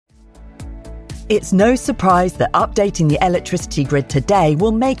It's no surprise that updating the electricity grid today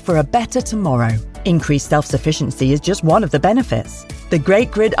will make for a better tomorrow. Increased self-sufficiency is just one of the benefits. The Great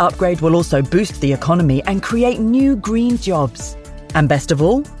Grid Upgrade will also boost the economy and create new green jobs. And best of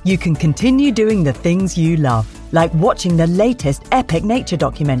all, you can continue doing the things you love, like watching the latest epic nature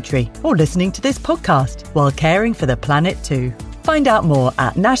documentary or listening to this podcast while caring for the planet too. Find out more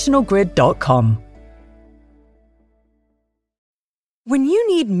at nationalgrid.com. When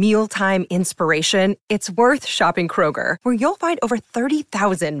you need mealtime inspiration, it's worth shopping Kroger, where you'll find over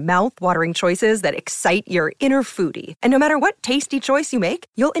 30,000 mouth-watering choices that excite your inner foodie. And no matter what tasty choice you make,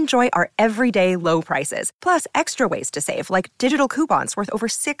 you'll enjoy our everyday low prices, plus extra ways to save, like digital coupons worth over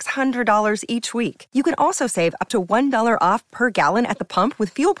 $600 each week. You can also save up to $1 off per gallon at the pump with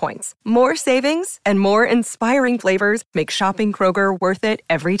fuel points. More savings and more inspiring flavors make shopping Kroger worth it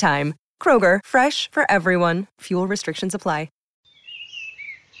every time. Kroger, fresh for everyone. Fuel restrictions apply.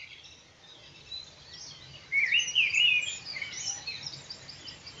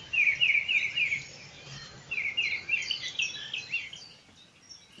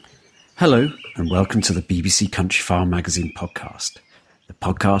 Hello, and welcome to the BBC Country Farm Magazine podcast, the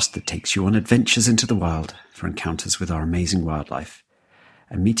podcast that takes you on adventures into the wild for encounters with our amazing wildlife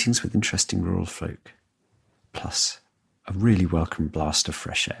and meetings with interesting rural folk, plus a really welcome blast of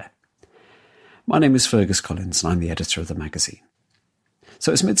fresh air. My name is Fergus Collins, and I'm the editor of the magazine.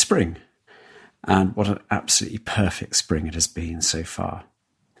 So it's mid-spring, and what an absolutely perfect spring it has been so far.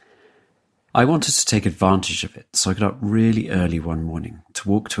 I wanted to take advantage of it, so I got up really early one morning to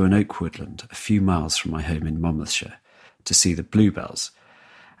walk to an oak woodland a few miles from my home in Monmouthshire to see the bluebells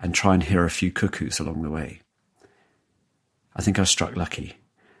and try and hear a few cuckoos along the way. I think I struck lucky,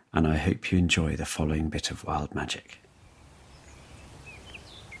 and I hope you enjoy the following bit of wild magic.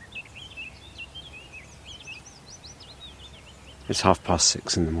 It's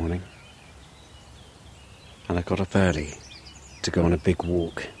 6:30 in the morning, and I got up early to go on a big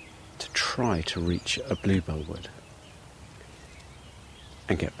walk to try to reach a bluebell wood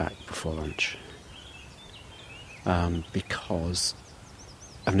and get back before lunch. Because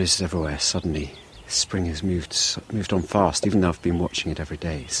I've noticed everywhere suddenly spring has moved on fast. Even though I've been watching it every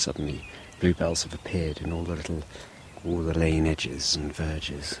day, suddenly bluebells have appeared in all the lane edges and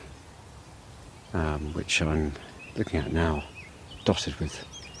verges, which I'm looking at now, dotted with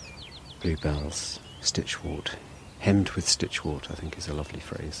bluebells, stitchwort. Hemmed with stitchwort, I think, is a lovely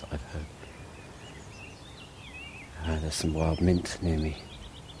phrase I've heard. There's some wild mint near me.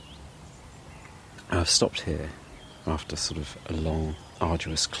 I've stopped here after sort of a long,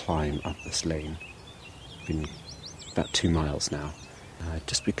 arduous climb up this lane. Been about 2 miles now,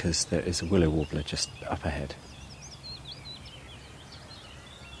 just because there is a willow warbler just up ahead.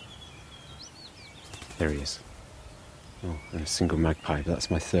 There he is. Oh, and a single magpie, but that's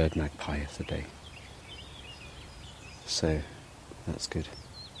my third magpie of the day. So, that's good.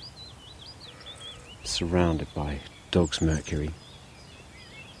 Surrounded by dog's mercury.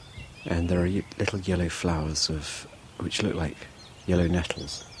 And there are little yellow flowers which look like yellow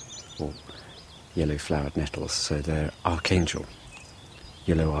nettles, or yellow flowered nettles. So they're archangel,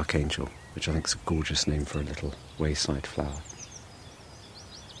 yellow archangel, which I think is a gorgeous name for a little wayside flower.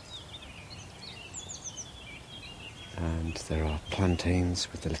 And there are plantains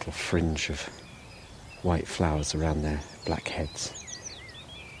with a little fringe of white flowers around their black heads.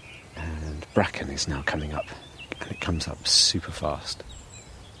 And bracken is now coming up, and it comes up super fast.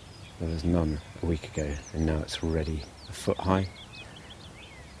 There was none a week ago, and now it's already a foot high.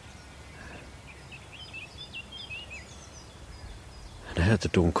 And I heard the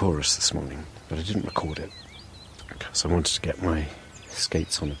dawn chorus this morning, but I didn't record it because I wanted to get my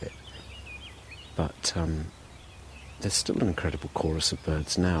skates on a bit. But there's still an incredible chorus of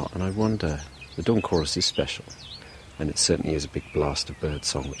birds now, and I wonder, the dawn chorus is special, and it certainly is a big blast of bird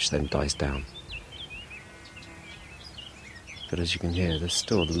song which then dies down. But as you can hear, there's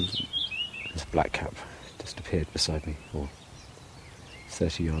a blackcap just appeared beside me, or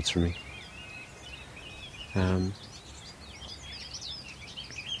 30 yards from me. There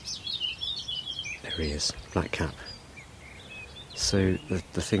he is, blackcap. So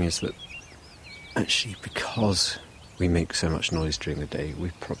the thing is that actually, because we make so much noise during the day,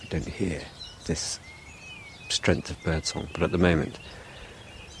 we probably don't hear this strength of birdsong, but at the moment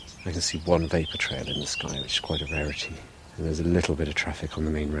I can see one vapour trail in the sky, which is quite a rarity, and there's a little bit of traffic on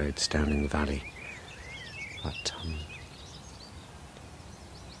the main roads down in the valley, but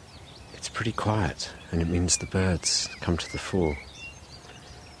it's pretty quiet, and it means the birds come to the fore.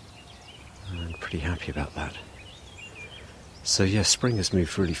 I'm pretty happy about that. So yes, spring has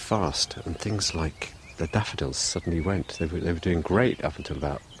moved really fast, and things like the daffodils suddenly went. They were doing great up until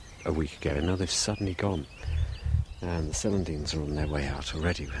about a week ago, and now they've suddenly gone. And the celandines are on their way out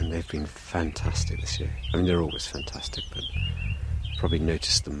already, and they've been fantastic this year. I mean, they're always fantastic, but probably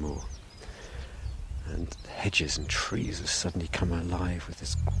noticed them more. And hedges and trees have suddenly come alive with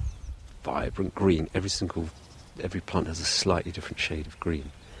this vibrant green. Every plant has a slightly different shade of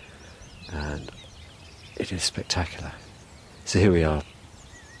green, and it is spectacular. So here we are,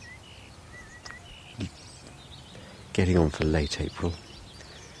 getting on for late April,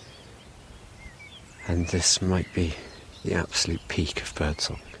 and this might be the absolute peak of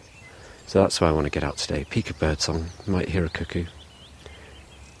birdsong. So that's why I want to get out today. Peak of birdsong. Might hear a cuckoo,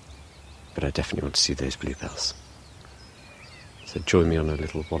 but I definitely want to see those bluebells. So join me on a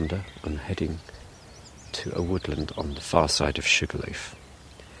little wander. I'm heading to a woodland on the far side of Sugar Loaf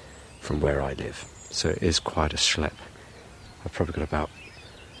from where I live. So it is quite a schlep. I've probably got about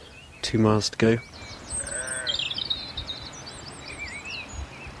 2 miles to go.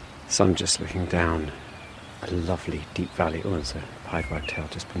 So I'm just looking down a lovely deep valley. Oh, there's a pied wagtail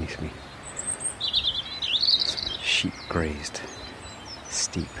just beneath me. Some sheep grazed,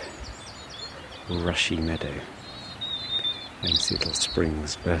 steep, rushy meadow. You can see little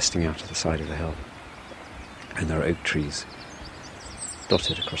springs bursting out of the side of the hill. And there are oak trees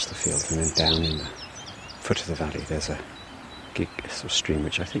dotted across the field, and then down in the foot of the valley there's a sort of stream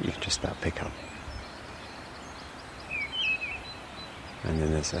which I think you can just about pick up. And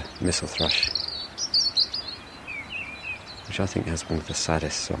then there's a missel thrush, which I think has one of the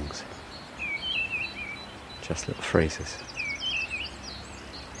saddest songs. Just little phrases.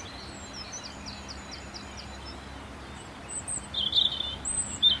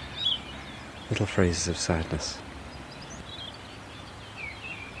 Little phrases of sadness.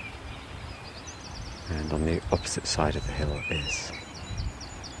 And on the opposite side of the hill is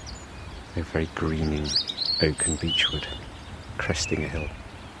a very greening oak and beechwood cresting a hill.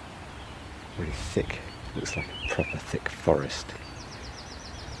 Really thick, looks like a proper thick forest.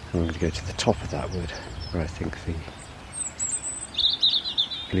 And I'm going to go to the top of that wood where I think the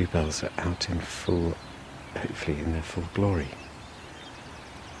bluebells are out in full, hopefully in their full glory.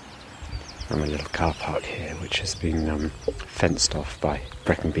 I'm a little car park here which has been fenced off by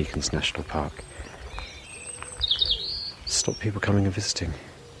Brecon Beacons National Park. Stop people coming and visiting.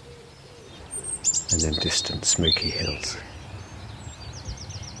 And then distant smoky hills.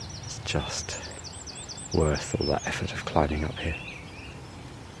 It's just worth all that effort of climbing up here.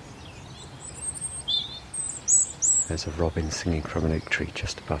 There's a robin singing from an oak tree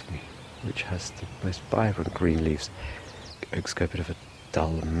just above me, which has the most vibrant green leaves. Oaks go a bit of a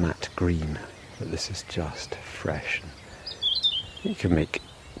dull matte green, but this is just fresh. You can make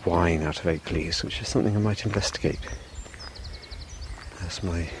wine out of oak leaves, which is something I might investigate as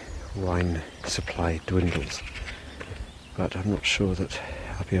my wine supply dwindles. But I'm not sure that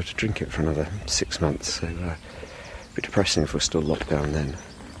I'll be able to drink it for another 6 months, so it'd be depressing if we're still locked down then.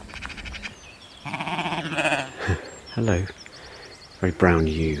 Hello. Very brown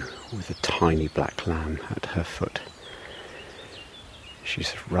ewe with a tiny black lamb at her foot.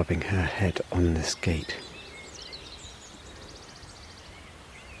 She's rubbing her head on this gate.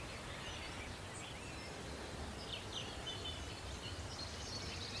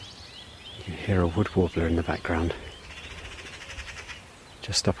 You can hear a wood warbler in the background,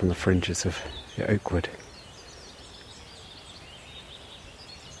 just up on the fringes of the oak wood.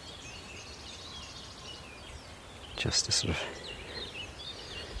 Just a sort of,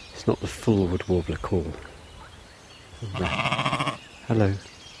 it's not the full wood warbler call. Hello,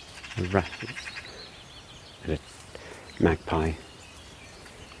 a rat, and a magpie.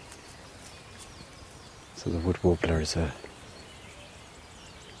 So the wood warbler is a...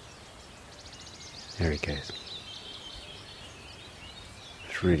 There he goes. I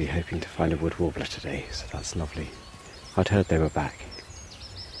was really hoping to find a wood warbler today, so that's lovely. I'd heard they were back.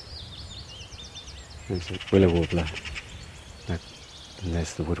 There's a willow warbler, and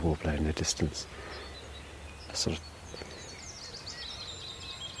there's the wood warbler in the distance. A sort of...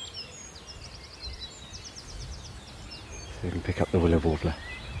 So you can pick up the willow warbler.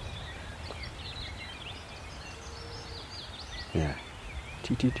 Yeah.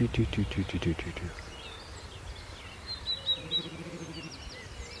 So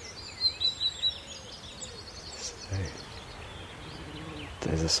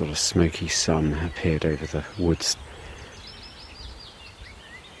there's a sort of smoky sun appeared over the woods.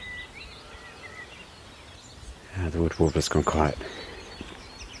 The wood warbler's gone quiet.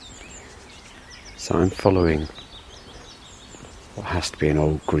 So I'm following what has to be an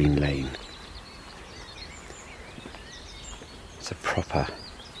old green lane. It's a proper,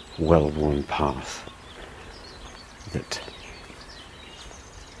 well-worn path that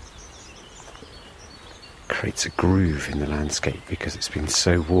creates a groove in the landscape because it's been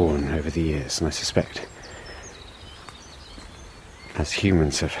so worn over the years, and I suspect as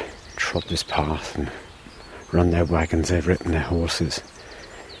humans have trod this path and run their wagons over it and their horses,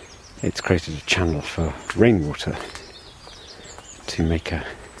 it's created a channel for rainwater to make a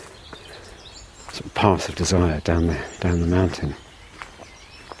sort of path of desire down the mountain.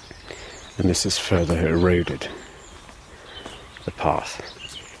 And this has further eroded the path.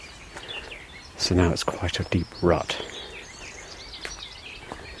 So now it's quite a deep rut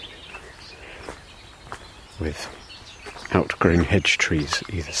with outgrowing hedge trees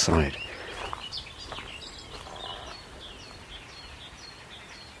either side.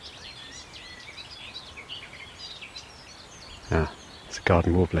 Ah, there's a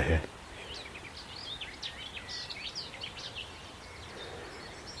garden warbler here.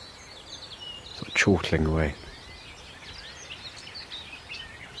 Sort of chortling away.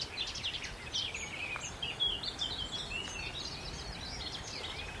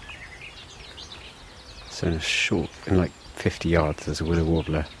 So in like 50 yards there's a willow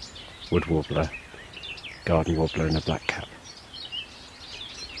warbler, wood warbler, garden warbler and a blackcap.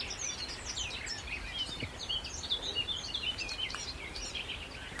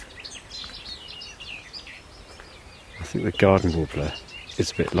 I think the garden warbler is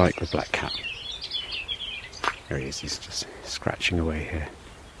a bit like the blackcap. There he is, he's just scratching away here.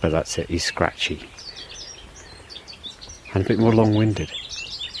 But that's it, he's scratchy. And a bit more long-winded.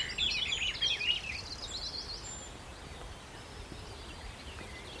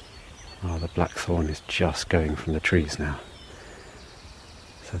 Oh, the blackthorn is just going from the trees now.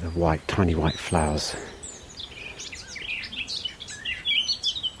 So the tiny white flowers.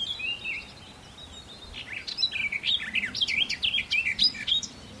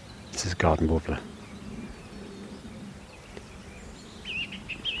 This is a garden warbler.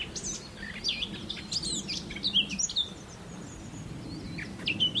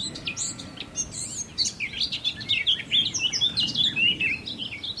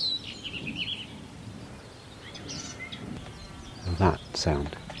 That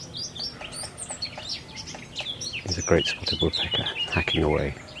sound is a great spotted woodpecker hacking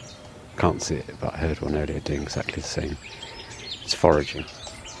away. Can't see it, but I heard one earlier doing exactly the same. It's foraging.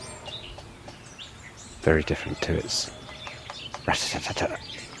 Very different to its rat-a-tat-tat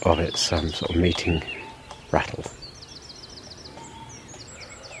of its sort of mating rattle.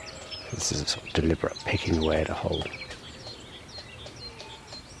 This is a sort of deliberate picking away at a hole.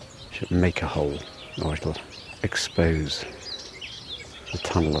 Should make a hole, or it'll expose the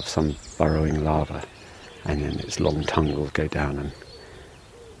tunnel of some burrowing larva, and then its long tongue will go down and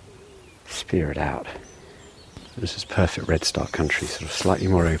spear it out. This is perfect redstart country, sort of slightly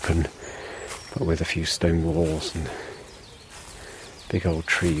more open, but with a few stone walls and big old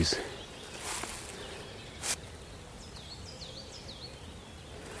trees.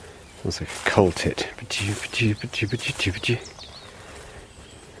 Sounds like a coal tit.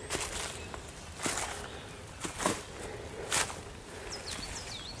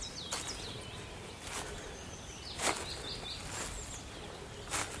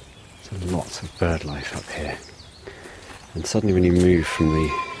 Lots of bird life up here, and suddenly when you move from the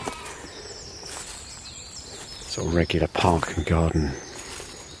sort of regular park and garden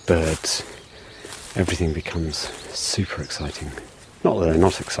birds, everything becomes super exciting. Not that they're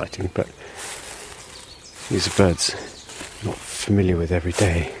not exciting, but these are birds not familiar with every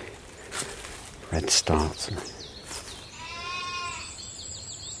day. Redstarts and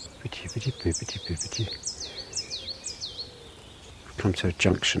come to a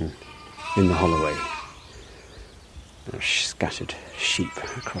junction in the holloway. There are scattered sheep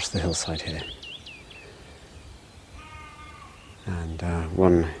across the hillside here. And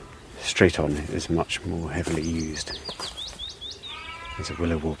one straight on is much more heavily used. There's a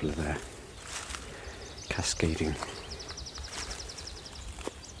willow warbler there, cascading.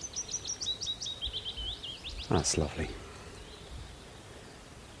 That's lovely.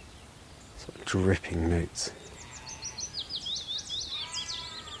 Sort of dripping notes.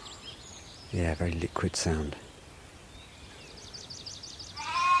 Yeah, very liquid sound.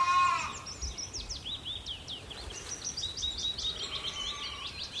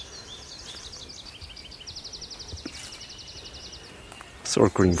 I saw a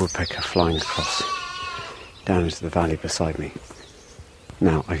green woodpecker flying across down into the valley beside me.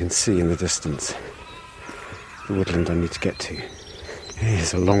 Now I can see in the distance the woodland I need to get to. It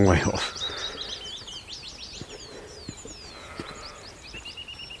is a long way off.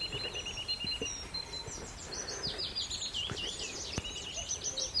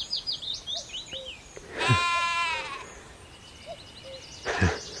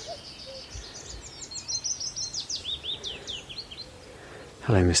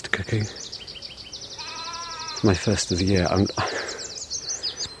 Hello, Mr. Cuckoo. It's my first of the year.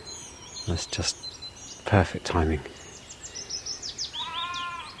 That's just perfect timing.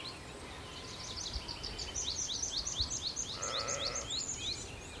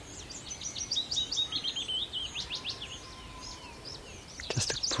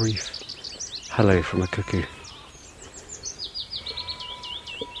 Just a brief hello from a cuckoo.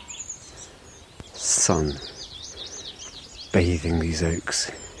 Sun bathing these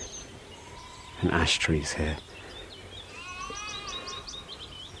oaks and ash trees here.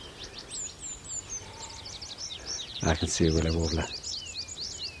 I can see a willow warbler.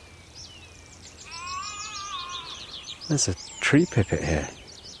 There's a tree pipit here.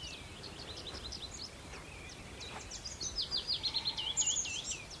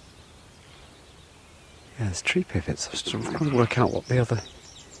 Yeah, there's tree pipits. I'm still trying to work out what the other...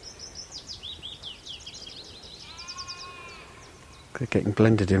 They're getting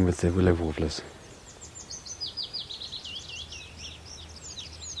blended in with the willow warblers.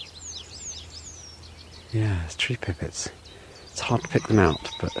 Yeah, it's tree pipits. It's hard to pick them out,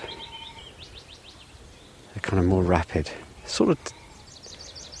 but they're kind of more rapid. Sort of,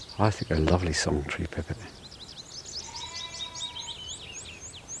 I think they're a lovely song, tree pipit.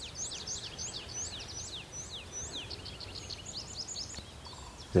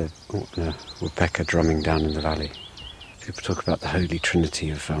 The woodpecker drumming down in the valley. People talk about the holy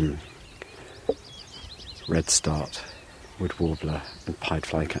trinity of redstart, wood warbler and pied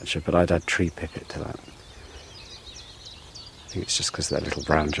flycatcher, but I'd add tree pipit to that. I think it's just because they're little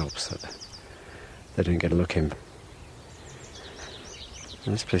brown jobs that they don't get a look in.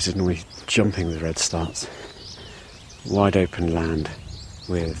 And this place is normally jumping with redstarts. Wide open land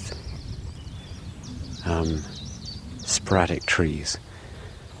with sporadic trees,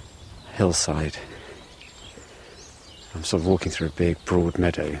 hillside. I'm sort of walking through a big, broad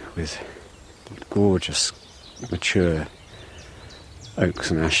meadow with gorgeous, mature oaks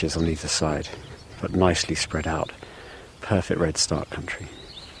and ashes on either side, but nicely spread out. Perfect redstart country.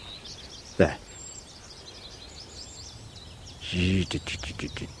 There.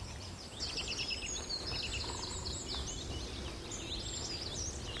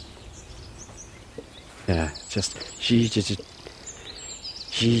 Yeah, just...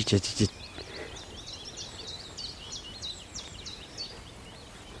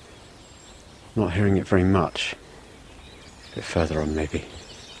 Not hearing it very much. A bit further on, maybe.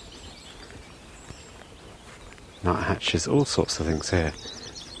 Nuthatches, all sorts of things here.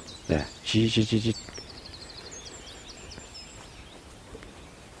 There.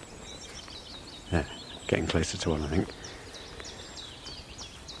 There. Getting closer to one, I think.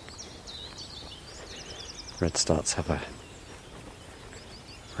 Redstarts have a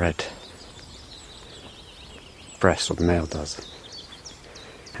red breast, or the male does.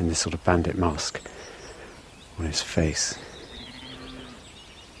 And this sort of bandit mask on his face.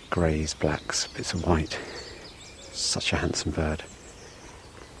 Greys, blacks, bits of white. Such a handsome bird.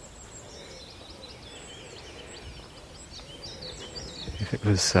 If it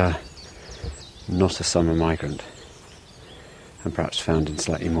was not a summer migrant, and perhaps found in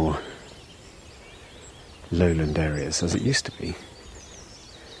slightly more lowland areas, as it used to be,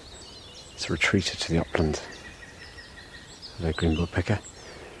 it's retreated to the upland. Hello, green woodpecker.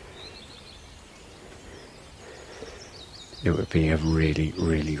 It would be a really,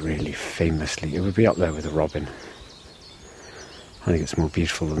 really, really famously... It would be up there with the robin. I think it's more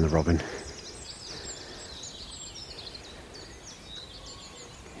beautiful than the robin.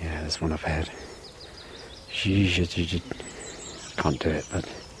 Yeah, there's one up ahead. Can't do it, but...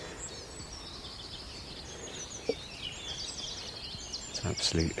 It's an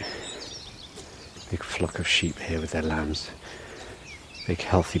absolute big flock of sheep here with their lambs. Big,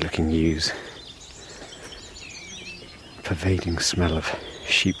 healthy-looking ewes. Pervading smell of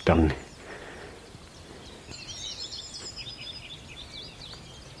sheep dung.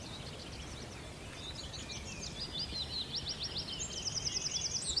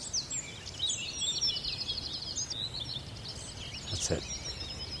 That's it.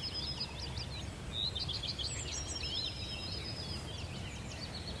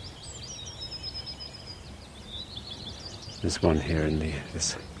 There's one here in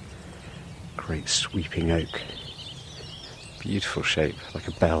this great sweeping oak. Beautiful shape, like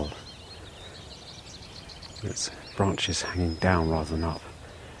a bell. Its branches hanging down rather than up.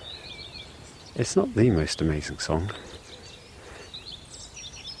 It's not the most amazing song.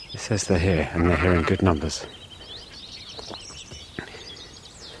 It says they're here, and they're here in good numbers.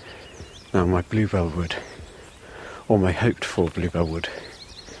 Now my bluebell wood, or my hoped for bluebell wood,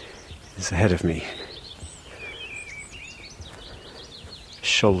 is ahead of me.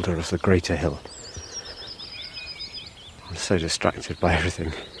 shoulder of the greater hill. I'm so distracted by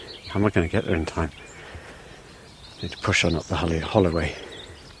everything. How am I going to get there in time? I need to push on up the holloway.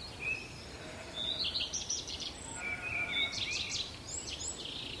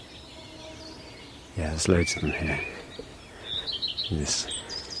 Yeah, there's loads of them here. In this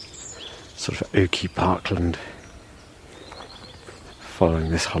sort of oaky parkland, following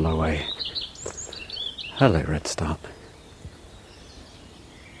this holloway. Hello, redstart.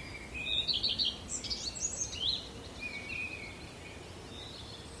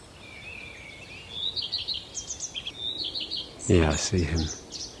 Yeah, I see him.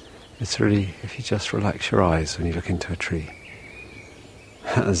 It's really, if you just relax your eyes when you look into a tree.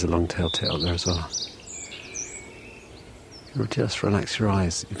 There's a long-tailed tit up there as well. You just relax your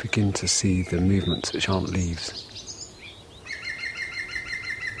eyes, you begin to see the movements which aren't leaves.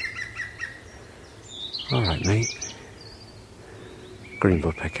 Alright, mate. Green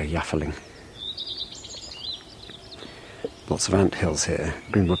woodpecker yaffling. Lots of ant hills here.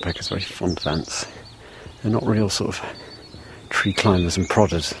 Green woodpecker's very fond of ants. They're not real sort of tree climbers and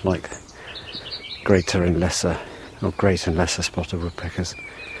prodders like greater and lesser spotted woodpeckers.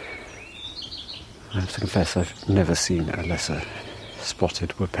 I have to confess I've never seen a lesser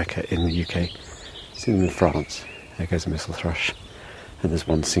spotted woodpecker in the UK. I've seen them in France. There goes a missel thrush. And there's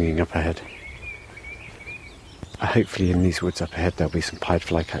one singing up ahead. Hopefully in these woods up ahead there'll be some pied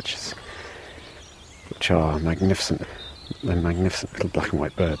flycatchers, which are magnificent. They're magnificent little black and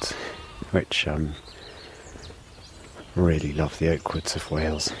white birds, which really love the oak woods of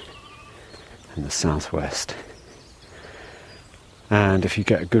Wales and the southwest. And if you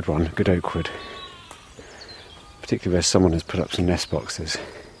get a good one, a good oak wood, particularly where someone has put up some nest boxes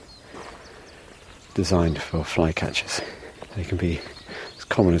designed for flycatchers, they can be as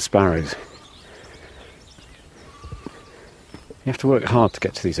common as sparrows. You have to work hard to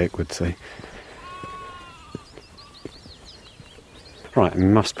get to these oak woods though. Right, I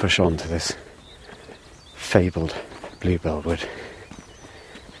must push on to this fabled bluebell wood.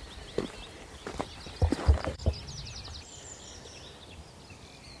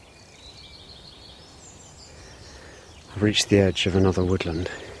 I've reached the edge of another woodland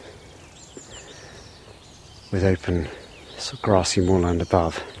with open sort of grassy moorland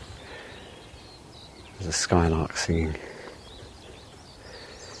above. There's a skylark singing.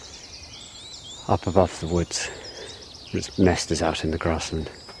 Up above the woods, its nest is out in the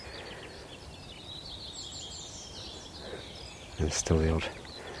grassland. And there's still the odd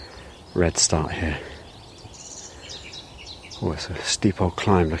redstart here. Oh, it's a steep old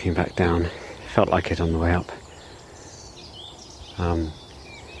climb looking back down. Felt like it on the way up. And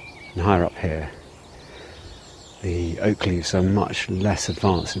higher up here, the oak leaves are much less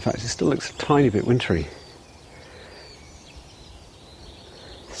advanced. In fact, it still looks a tiny bit wintry.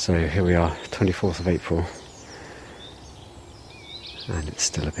 So here we are, 24th of April, and it's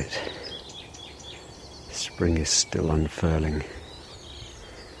still a bit, spring is still unfurling.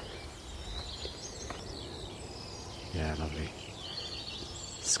 Yeah, lovely.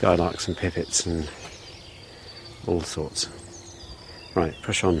 Skylarks and pipits and all sorts. Right,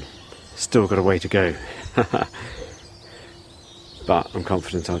 push on. Still got a way to go. But I'm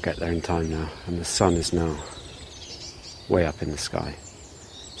confident I'll get there in time now, and the sun is now way up in the sky.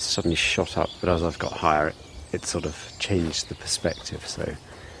 Suddenly shot up, but as I've got higher it sort of changed the perspective, so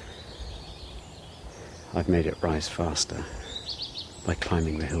I've made it rise faster by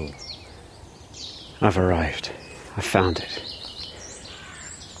climbing the hill. I've arrived. I found it.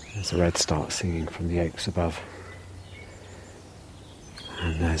 There's a redstart singing from the oaks above,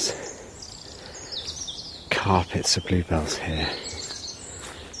 and there's carpets of bluebells here,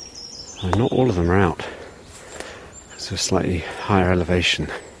 and not all of them are out because of a slightly higher elevation.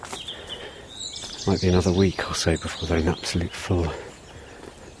 Might be another week or so before they're in absolute full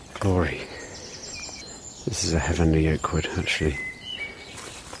glory. This is a heavenly oak wood, actually.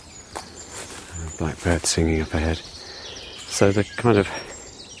 Blackbird singing up ahead. So the kind of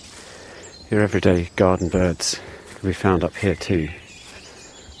your everyday garden birds can be found up here too.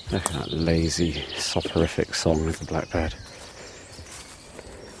 Look at that lazy, soporific song of the blackbird.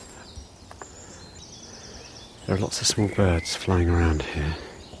 There are lots of small birds flying around here.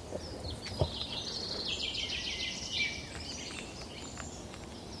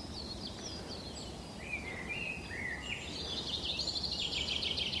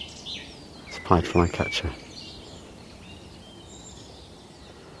 Pied flycatcher.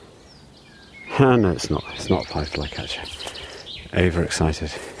 No, it's not. It's not a pied flycatcher.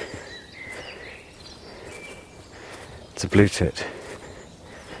 Overexcited. It's a blue tit.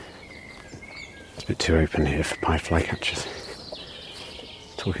 It's a bit too open here for pied flycatchers.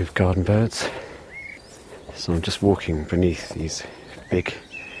 Talking of garden birds, so I'm just walking beneath these big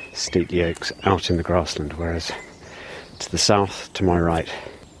stately oaks out in the grassland, whereas to the south, to my right,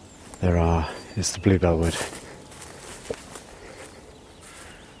 is the bluebell wood.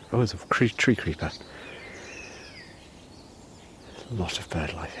 Oh, there's a tree creeper. A lot of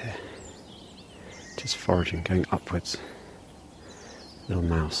bird life here. Just foraging, going upwards. Little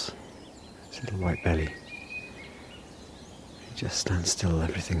mouse, its little white belly. You just stand still,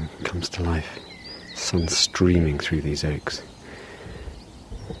 everything comes to life. Sun streaming through these oaks.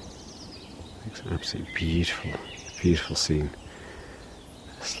 It's an absolutely beautiful, beautiful scene.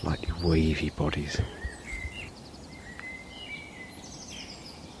 Slightly wavy bodies.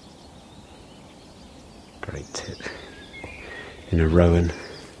 Great tit. In a rowan.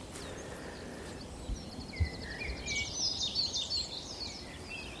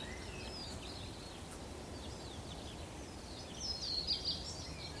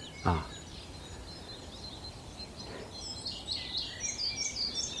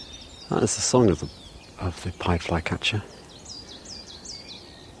 That is the song of the pied flycatcher.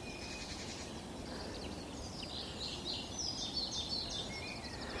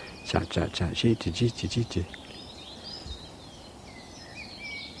 Chat chat chat, chee chee chee chee chee.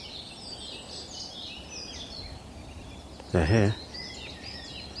 They're here.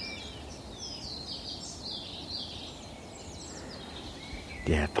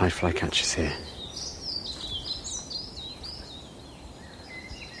 Yeah, pied flycatcher's here.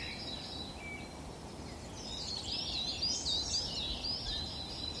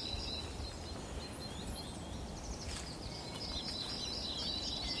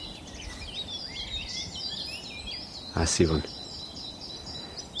 I see one.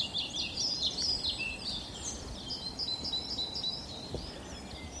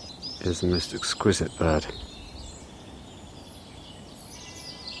 It is the most exquisite bird.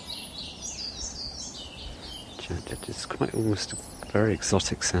 It's quite almost very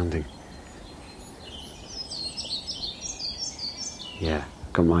exotic sounding. Yeah,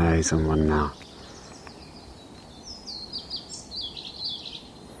 I've got my eyes on one now.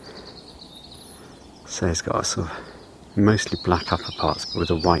 So he's got a sort of mostly black upper parts, but with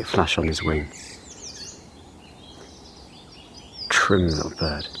a white flash on his wing. Trim little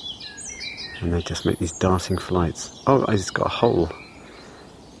bird. And they just make these darting flights. Oh, he's got a hole.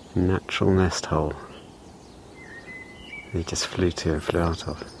 A natural nest hole. He just flew to and flew out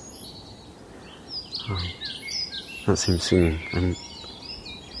of. Oh, that's him singing. And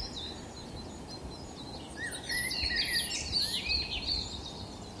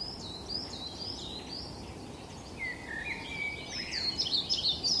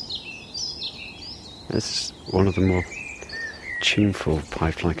this is one of the more tuneful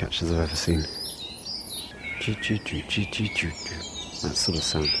pied flycatchers I've ever seen. That sort of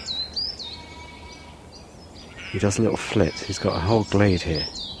sound. He does a little flit. He's got a whole glade here.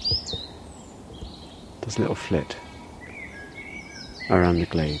 Does a little flit around the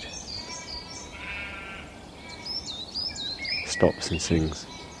glade. Stops and sings.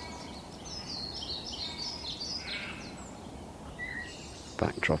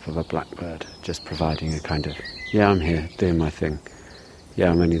 Backdrop of a blackbird, just providing a kind of, yeah, I'm here, doing my thing.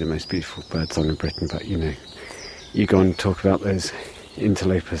 Yeah, I'm only the most beautiful bird song in Britain, but you know, you go and talk about those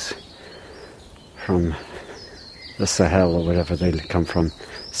interlopers from the Sahel or wherever they come from,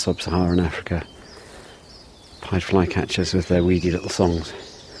 sub-Saharan Africa, pied flycatchers with their weedy little songs.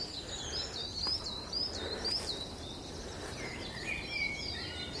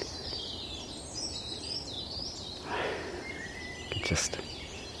 Just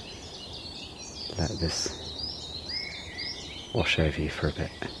let this wash over you for a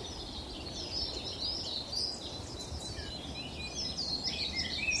bit.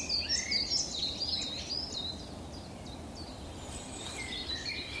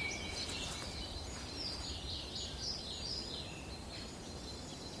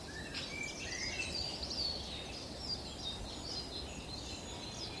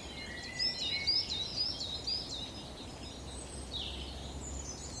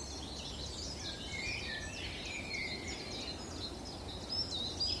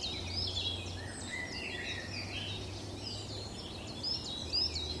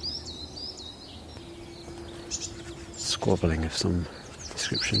 Squabbling of some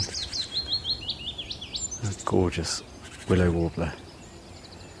description. A gorgeous willow warbler.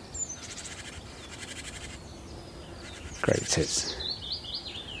 Great tits.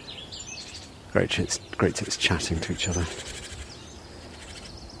 Great tits chatting to each other.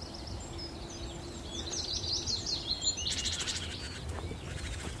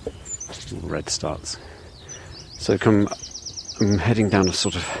 Red starts. So come I'm heading down a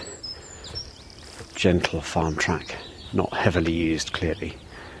sort of gentle farm track, not heavily used clearly.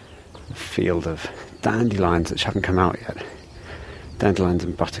 A field of dandelions which haven't come out yet. Dandelions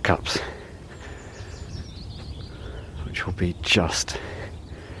and buttercups, which will be just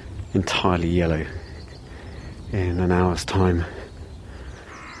entirely yellow in an hour's time.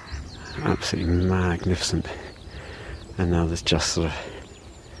 Absolutely magnificent. And now there's just sort of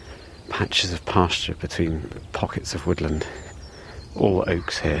patches of pasture between pockets of woodland. All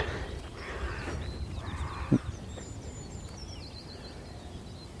oaks here.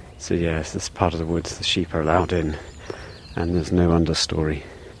 So yes, this part of the woods the sheep are allowed in, and there's no understory.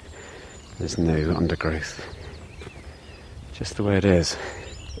 There's no undergrowth. Just the way it is.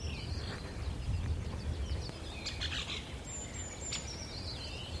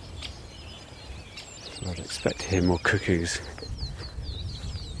 So I'd expect to hear more cuckoos.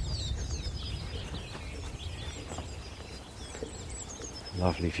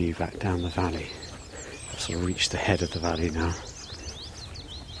 Lovely view back down the valley. I've sort of reached the head of the valley now.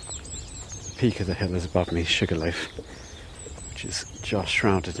 The peak of the hill is above me, Sugar Loaf, which is just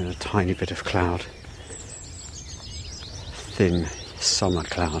shrouded in a tiny bit of cloud. Thin summer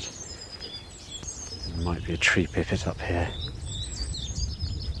cloud. There might be a tree pipit up here.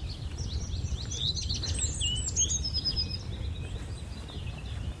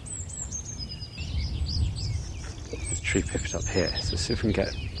 There's a tree pipit up here, so see if we can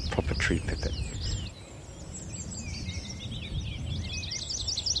get a proper tree pipit.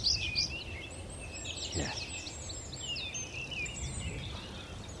 Yeah.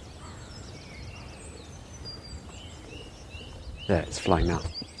 There, it's flying now.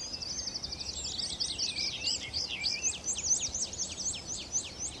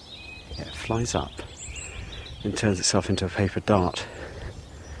 Yeah, it flies up and turns itself into a paper dart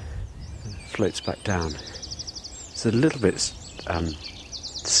and floats back down. It's a little bit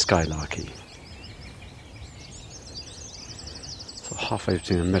skylarky. So halfway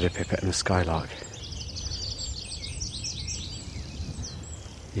between a meadow pipit and a skylark.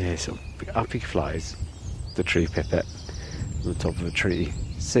 Yeah, so up he flies, the tree pipit, on the top of a tree,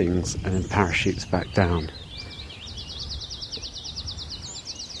 sings, and then parachutes back down.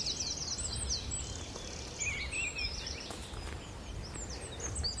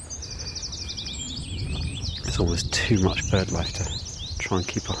 It's almost too much bird life to try and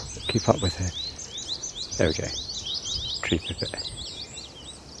keep up with here. There we go. Tree pipit.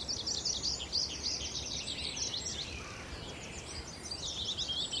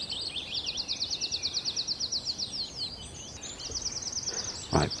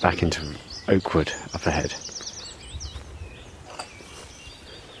 Right, back into Oakwood up ahead.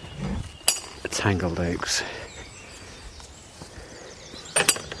 Tangled oaks.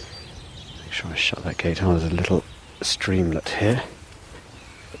 Make sure I shut that gate. Oh, there's a little streamlet here,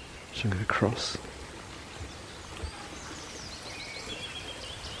 which I'm going to cross.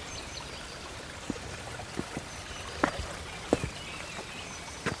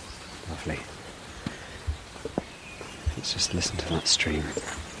 Lovely. Let's just listen to that stream.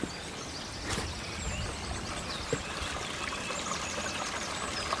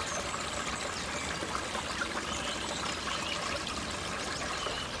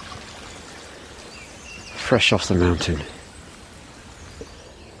 Fresh off the mountain.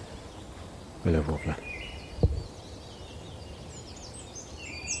 Willow warbler.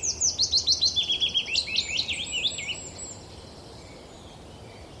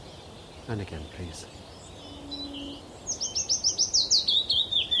 And again, please.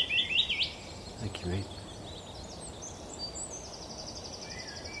 Thank you, mate.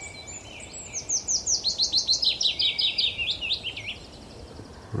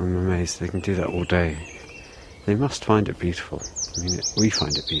 I'm amazed they can do that all day. They must find it beautiful. I mean, we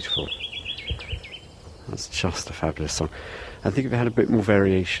find it beautiful. That's just a fabulous song. I think if it had a bit more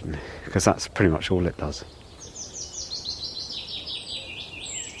variation, because that's pretty much all it does.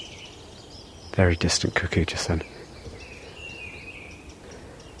 Very distant cuckoo just then.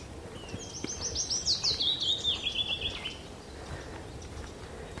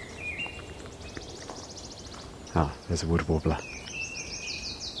 Ah, there's a wood warbler.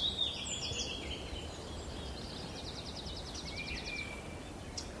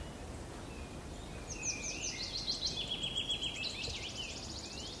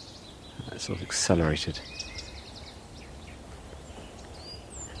 That sort of accelerated.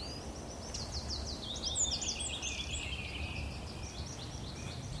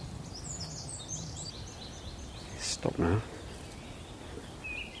 Stop now.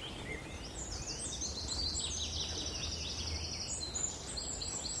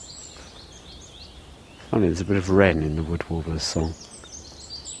 Funny, there's a bit of wren in the wood warbler's song.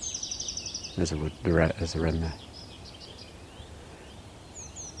 There's a wren there.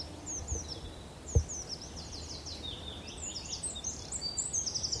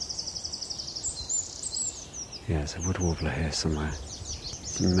 Yeah, there's a wood warbler here somewhere.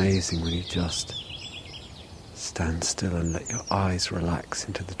 It's amazing when you just stand still and let your eyes relax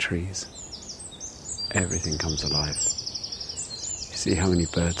into the trees. Everything comes alive. You see how many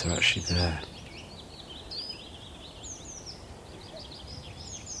birds are actually there.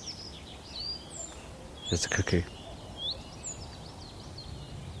 There's a cuckoo.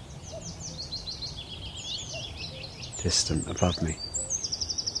 Distant above me.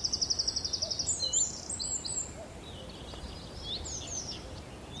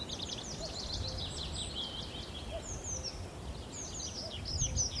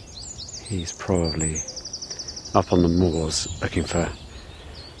 He's probably up on the moors looking for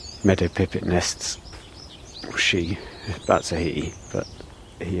meadow pipit nests. Or she. That's a he, but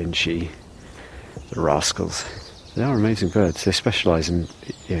he and she, the rascals. They are amazing birds. They specialise in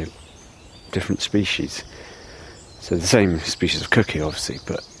different species. So the same species of cuckoo, obviously,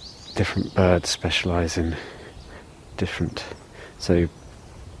 but different birds specialise in different. So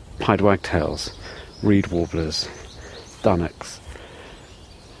pied wagtails, reed warblers, dunnocks,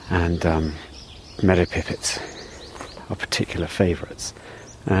 and meadow pipits are particular favourites.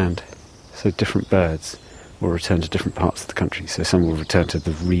 And so different birds will return to different parts of the country. So some will return to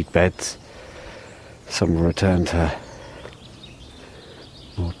the reed beds, some will return to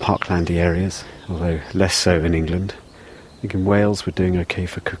more parklandy areas, although less so in England. I think in Wales we're doing okay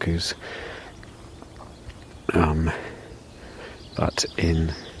for cuckoos. But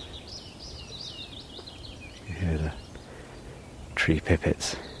you hear the tree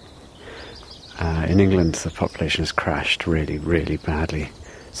pipits. In England the population has crashed really, really badly,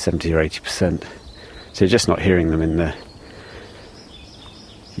 70 or 80%. So you're just not hearing them in the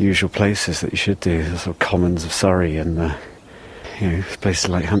usual places that you should do, the sort of commons of Surrey and the places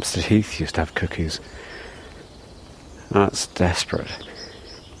like Hampstead Heath used to have cuckoos. That's desperate.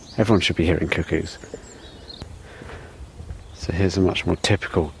 Everyone should be hearing cuckoos. So here's a much more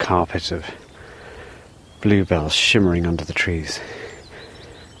typical carpet of bluebells shimmering under the trees.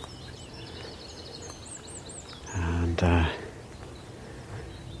 And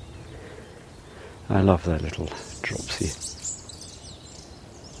I love their little dropsy.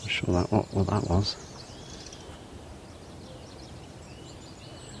 Not sure what that was.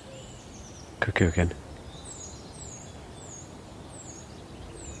 Cuckoo again.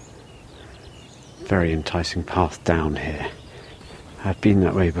 Very enticing path down here. I've been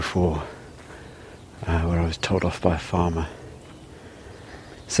that way before, where I was told off by a farmer.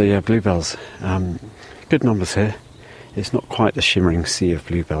 So yeah, bluebells. Good numbers here. It's not quite the shimmering sea of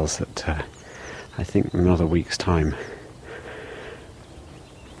bluebells that I think in another week's time.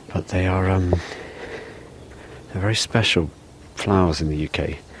 But they are they're very special flowers in the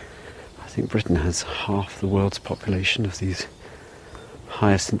UK. I think Britain has half the world's population of these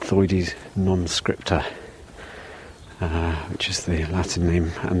Hyacinthoides non-scripta, which is the Latin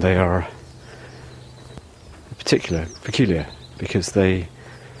name, and they are peculiar because they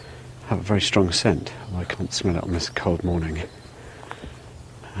have a very strong scent. I can't smell it on this cold morning.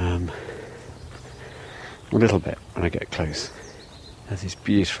 A little bit when I get close. There's these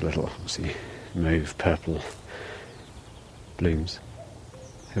beautiful little, obviously, mauve purple blooms.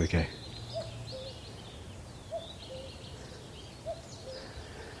 Here we go.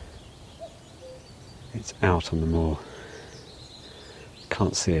 It's out on the moor.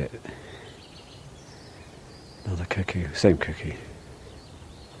 Can't see it. Another cuckoo, same cuckoo.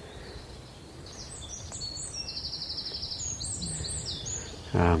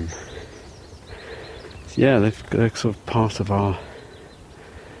 Yeah, they're sort of part of a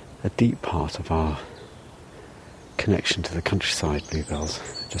deep part of our connection to the countryside, bluebells,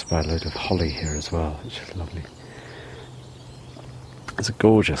 just by a load of holly here as well, which is lovely. It's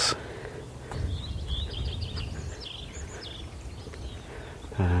gorgeous.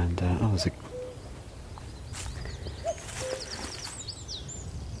 And, there's a...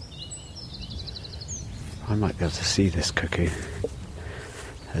 I might be able to see this cuckoo.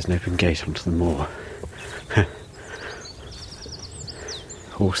 There's an open gate onto the moor.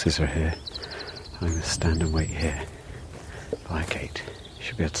 Horses are here. I'm going to stand and wait here by a gate. You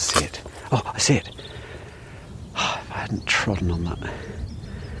should be able to see it. Oh, I see it! Oh, if I hadn't trodden on that.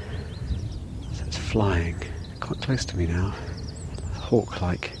 So it's flying quite close to me now.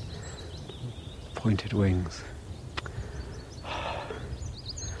 Hawk-like pointed wings.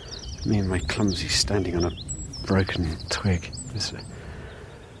 Me and my clumsy standing on a broken twig.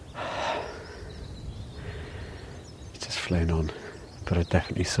 flown on, but I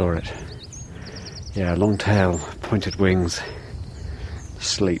definitely saw it. Yeah, long tail, pointed wings,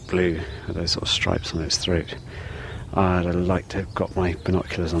 slate blue with those sort of stripes on its throat. I'd have liked to have got my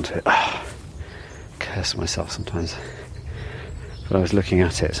binoculars onto it. Curse myself sometimes. But I was looking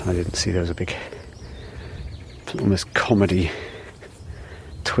at it, I didn't see there was a big, almost comedy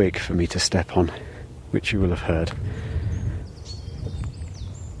twig for me to step on, which you will have heard.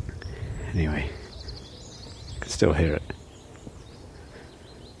 Anyway, I can still hear it.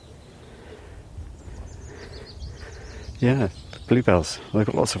 Yeah, bluebells. They've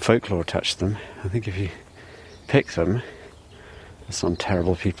got lots of folklore attached to them. I think if you pick them, as some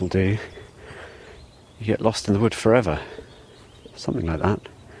terrible people do, you get lost in the wood forever. Something like that.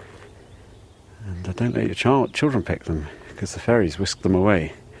 And don't let your children pick them, because the fairies whisk them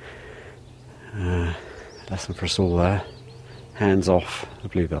away. Lesson for us all there. Hands off the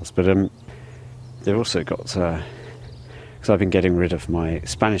bluebells. But they've also got... because I've been getting rid of my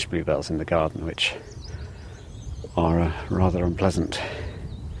Spanish bluebells in the garden, which are a rather unpleasant,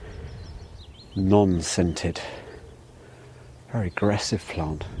 non-scented, very aggressive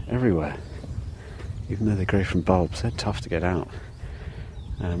plant everywhere. Even though they grow from bulbs, they're tough to get out.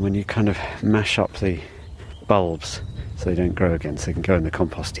 And when you kind of mash up the bulbs so they don't grow again, so they can go in the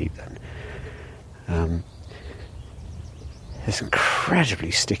compost heap then, this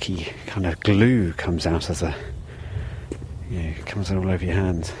incredibly sticky kind of glue comes out as it comes all over your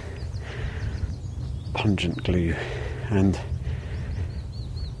hands. Pungent glue. And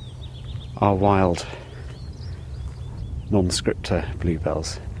our wild non-scripter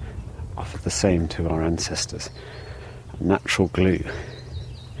bluebells offer the same to our ancestors. A natural glue,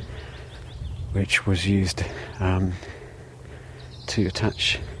 which was used to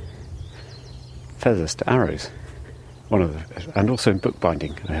attach feathers to arrows. And also in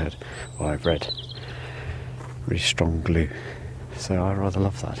bookbinding, I heard, I've read. Really strong glue. So I rather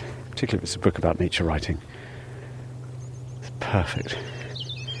love that. Particularly if it's a book about nature writing. It's perfect.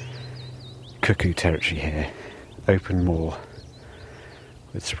 Cuckoo territory here. Open moor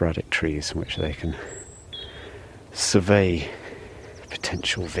with sporadic trees in which they can survey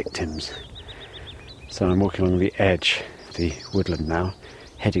potential victims. So I'm walking along the edge of the woodland now,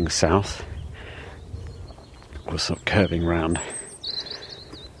 heading south. Or sort of curving round.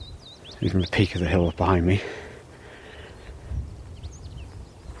 Even the peak of the hill behind me.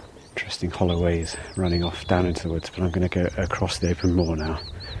 Interesting hollow ways running off down into the woods, but I'm going to go across the open moor now.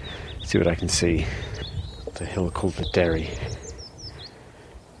 See what I can see. The hill called the Derry.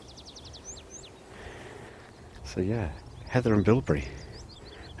 So yeah, heather and bilberry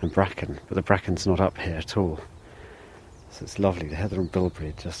and bracken, but the bracken's not up here at all. So it's lovely. The heather and bilberry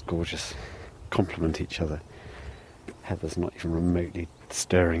are just gorgeous, complement each other. Heather's not even remotely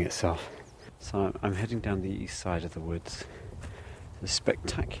stirring itself. So I'm heading down the east side of the woods. A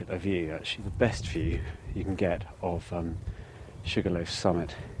spectacular view, actually the best view you can get of Sugar Loaf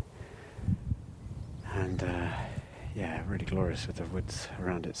summit. And really glorious with the woods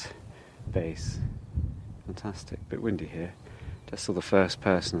around its base. Fantastic. Bit windy here. Just saw the first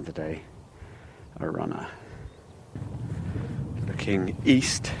person of the day, a runner. Looking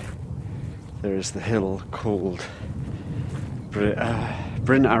east, there is the hill called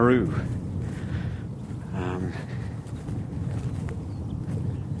Bryn Arw.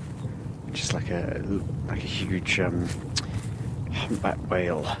 Which is like a huge humpback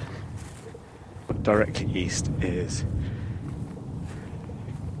whale. But directly east is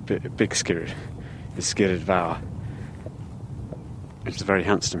Big Skirrid, is Skirrid Vawr. It's a very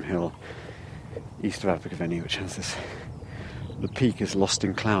handsome hill east of Abergavenny, which has this. The peak is lost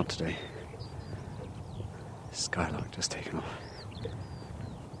in cloud today. Skylark just taken off.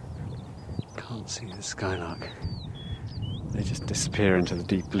 Can't see the skylark. They just disappear into the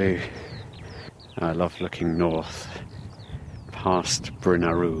deep blue. I love looking north past Bryn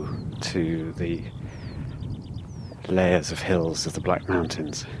Arw to the layers of hills of the Black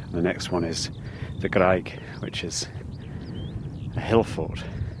Mountains. The next one is the Graig, which is a hill fort.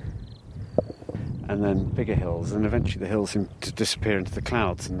 And then bigger hills, and eventually the hills seem to disappear into the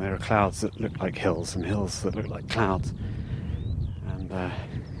clouds, and there are clouds that look like hills and hills that look like clouds. And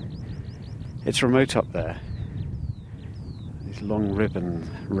it's remote up there. These long ribbon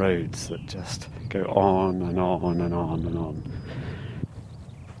roads that just go on and on and on and on.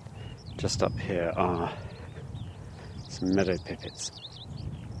 Just up here are some meadow pipits.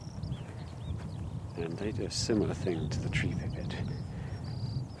 And they do a similar thing to the tree pipit.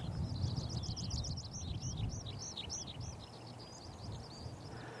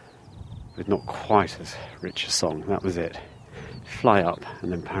 With not quite as rich a song. That was it. Fly up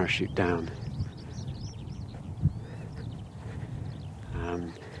and then parachute down.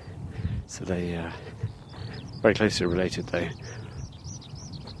 So they very closely related, though.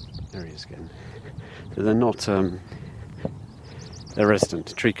 There he is again. So they're not. They're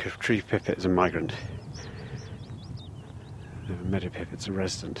resident. Tree pipit is a migrant. Meadow pipit's a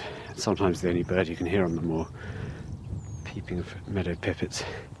resident. Sometimes the only bird you can hear on the moor. Peeping of meadow pipits.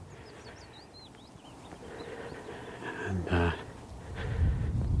 And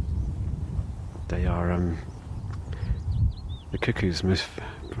they are the cuckoos.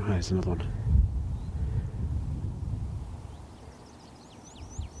 There's another one.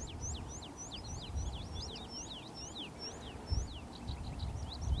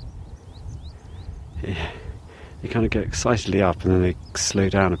 Yeah, you kind of get excitedly up and then they slow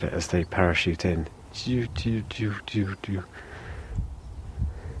down a bit as they parachute in. So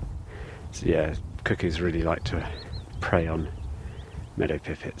yeah, cuckoos really like to prey on meadow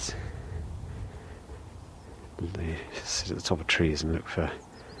pipits. They sit at the top of trees and look for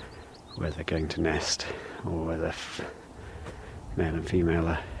where they're going to nest, or whether male and female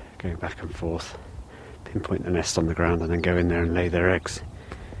are going back and forth, pinpoint the nest on the ground and then go in there and lay their eggs.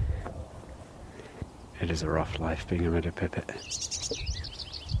 It is a rough life being a meadow pipit.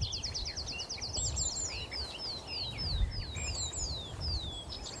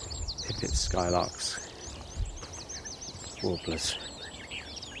 Pipits, skylarks, warblers.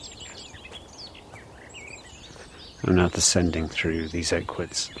 I'm now descending through these oak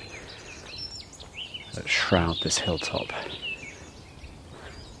woods that shroud this hilltop.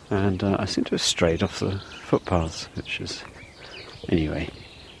 And I seem to have strayed off the footpaths, which is... Anyway,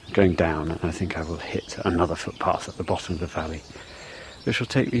 going down, and I think I will hit another footpath at the bottom of the valley, which will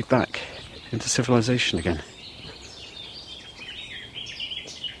take me back into civilization again.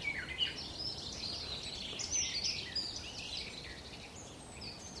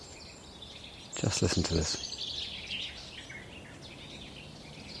 Just listen to this.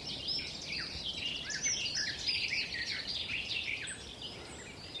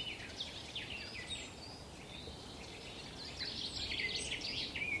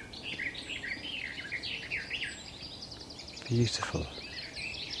 Beautiful.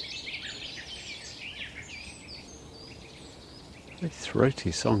 Very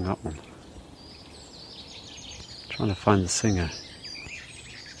throaty song, that one. Trying to find the singer.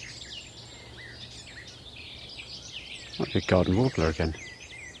 Might be a garden warbler again.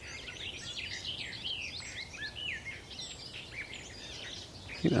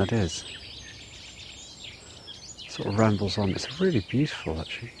 I think that is. Sort of rambles on. It's really beautiful,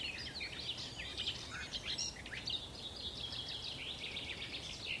 actually.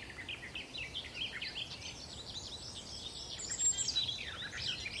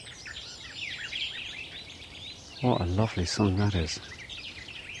 What a lovely song that is.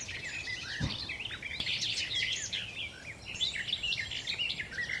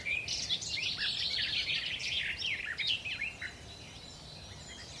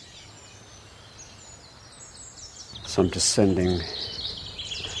 So I'm descending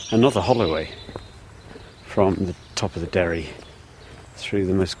another holloway from the top of the Derry through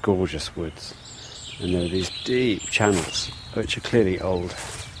the most gorgeous woods. And there are these deep channels, which are clearly old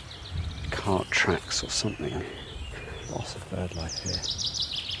cart tracks or something. Lots of bird life here.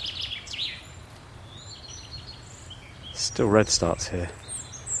 Still redstarts here.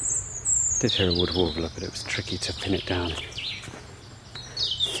 Did hear a wood warbler, but it was tricky to pin it down.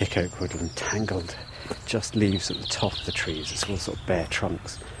 Thick oak woodland, tangled, just leaves at the top of the trees. It's all sort of bare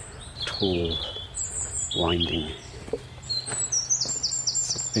trunks, tall, winding.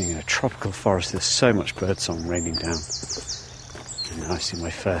 It's being in a tropical forest, there's so much birdsong raining down. And now I see my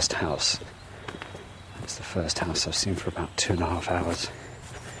first house. It's the first house I've seen for about 2.5 hours.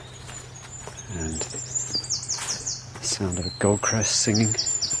 And the sound of a goldcrest singing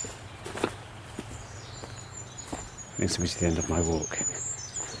brings me to the end of my walk.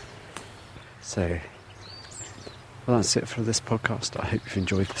 So, well, that's it for this podcast. I hope you've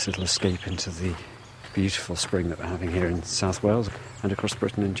enjoyed this little escape into the beautiful spring that we're having here in South Wales and across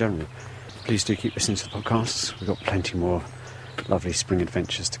Britain in general. Please do keep listening to the podcasts. We've got plenty more lovely spring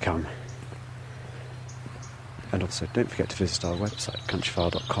adventures to come. And also, don't forget to visit our website,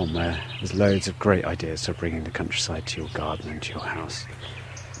 countryfile.com, where there's loads of great ideas for bringing the countryside to your garden and to your house.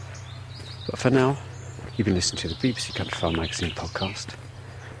 But for now, you've been listening to the BBC Countryfile magazine podcast,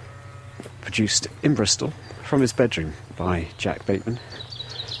 produced in Bristol from his bedroom by Jack Bateman.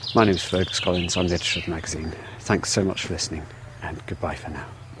 My name's Fergus Collins, I'm the editor of the magazine. Thanks so much for listening, and goodbye for now.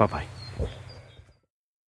 Bye-bye.